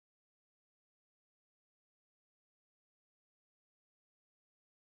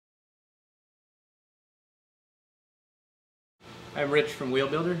I'm Rich from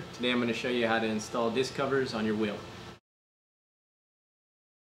Wheelbuilder. Today I'm going to show you how to install disc covers on your wheel.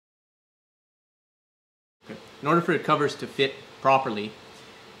 In order for the covers to fit properly,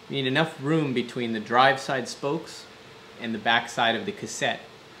 you need enough room between the drive side spokes and the back side of the cassette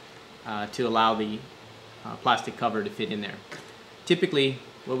to allow the plastic cover to fit in there. Typically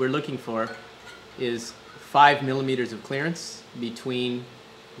what we're looking for is 5 millimeters of clearance between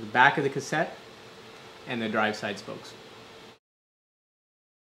the back of the cassette and the drive side spokes.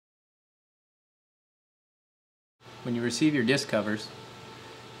 When you receive your disc covers,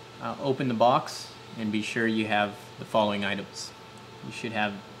 open the box and be sure you have the following items. You should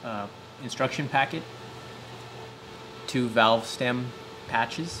have instruction packet, 2 valve stem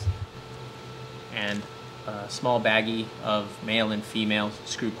patches, and a small baggie of male and female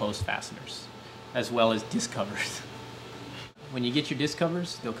screw post fasteners, as well as disc covers. When you get your disc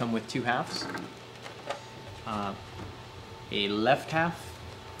covers, they'll come with 2 halves, a left half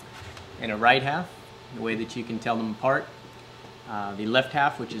and a right half. The way that you can tell them apart, the left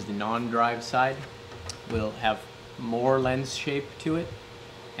half, which is the non-drive side, will have more lens shape to it,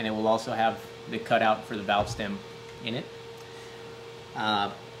 and it will also have the cutout for the valve stem in it.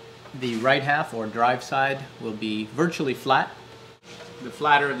 The right half, or drive side, will be virtually flat. The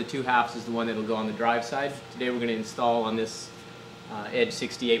flatter of the 2 halves is the one that will go on the drive side. Today we're going to install on this Edge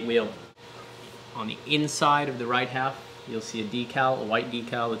 68 wheel. On the inside of the right half, you'll see a decal, a white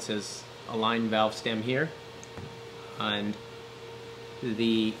decal that says Align valve stem here, and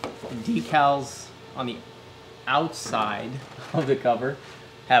the decals on the outside of the cover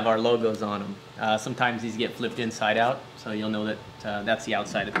have our logos on them. Sometimes these get flipped inside out, so you'll know that that's the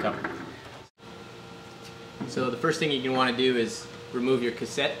outside of the cover. So the first thing you're going to want to do is remove your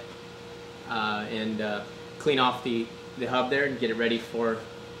cassette and clean off the hub there and get it ready for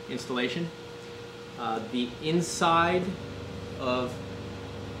installation. The inside of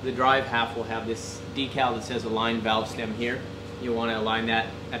the drive half will have this decal that says Align valve stem here. You'll want to align that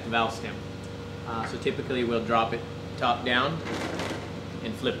at the valve stem. So typically we'll drop it top down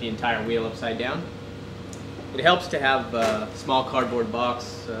and flip the entire wheel upside down. It helps to have a small cardboard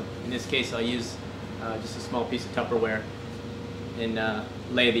box. In this case I'll use just a small piece of Tupperware and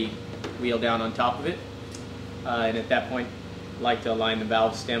lay the wheel down on top of it. And at that point I like to align the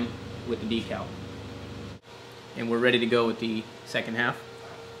valve stem with the decal. And we're ready to go with the second half.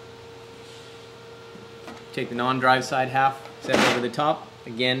 Take the non-drive side half, set it over the top,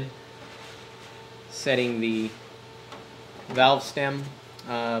 again setting the valve stem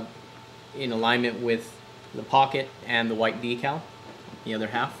in alignment with the pocket and the white decal, the other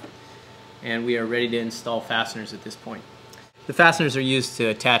half, and we are ready to install fasteners at this point. The fasteners are used to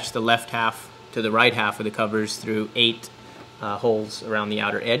attach the left half to the right half of the covers through 8 holes around the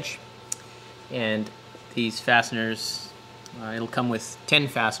outer edge, and these fasteners, it'll come with 10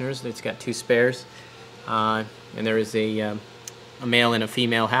 fasteners. It's got 2 spares. And there is a male and a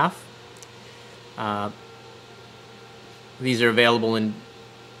female half. These are available in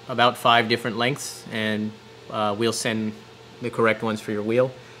about 5 different lengths, and we'll send the correct ones for your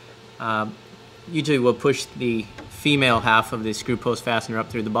wheel. Usually we'll push the female half of the screw post fastener up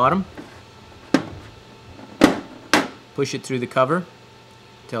through the bottom, push it through the cover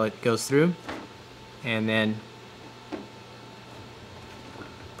until it goes through, and then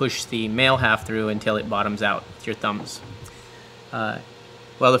push the male half through until it bottoms out with your thumbs.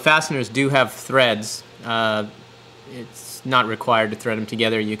 While the fasteners do have threads, it's not required to thread them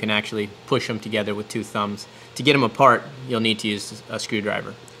together. You can actually push them together with 2 thumbs. To get them apart, you'll need to use a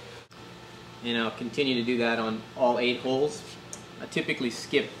screwdriver. And I'll continue to do that on all 8 holes. I typically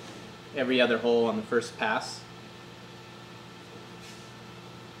skip every other hole on the first pass.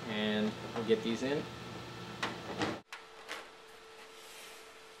 And I'll get these in.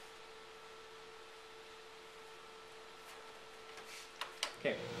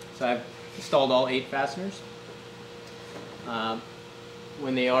 Okay, so I've installed all 8 fasteners.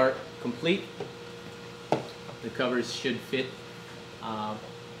 When they are complete, the covers should fit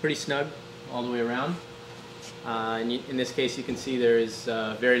pretty snug all the way around. In this case you can see there is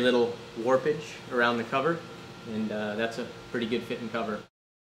very little warpage around the cover, and that's a pretty good fitting cover.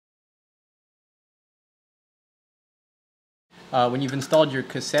 When you've installed your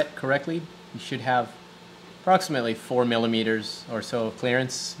cassette correctly, you should have approximately 4 millimeters or so of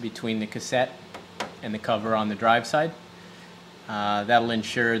clearance between the cassette and the cover on the drive side. That'll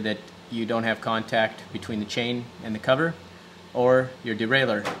ensure that you don't have contact between the chain and the cover, or your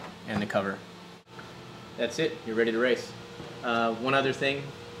derailleur and the cover. That's it, you're ready to race. One other thing,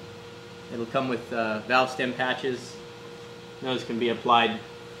 it'll come with valve stem patches. Those can be applied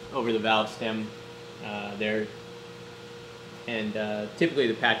over the valve stem. They're and typically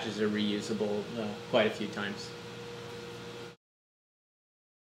the patches are reusable quite a few times.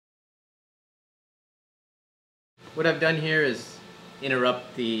 What I've done here is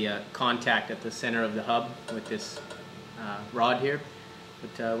interrupt the contact at the center of the hub with this rod here.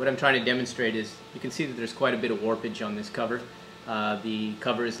 But what I'm trying to demonstrate is you can see that there's quite a bit of warpage on this cover. The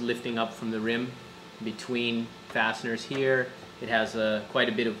cover is lifting up from the rim between fasteners here. It has quite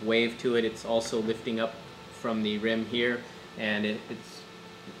a bit of wave to it. It's also lifting up from the rim here, and it's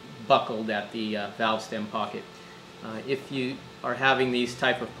buckled at the valve stem pocket. If you are having these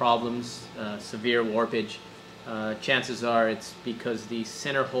type of problems, severe warpage, chances are it's because the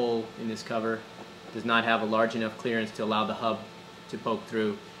center hole in this cover does not have a large enough clearance to allow the hub to poke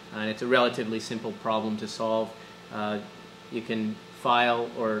through. And it's a relatively simple problem to solve. You can file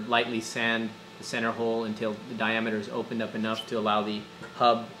or lightly sand the center hole until the diameter is opened up enough to allow the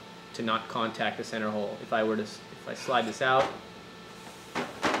hub to not contact the center hole. If I slide this out,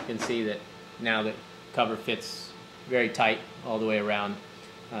 you can see that now the cover fits very tight all the way around.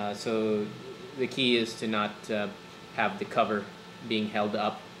 So the key is to not have the cover being held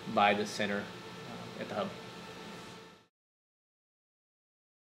up by the center at the hub.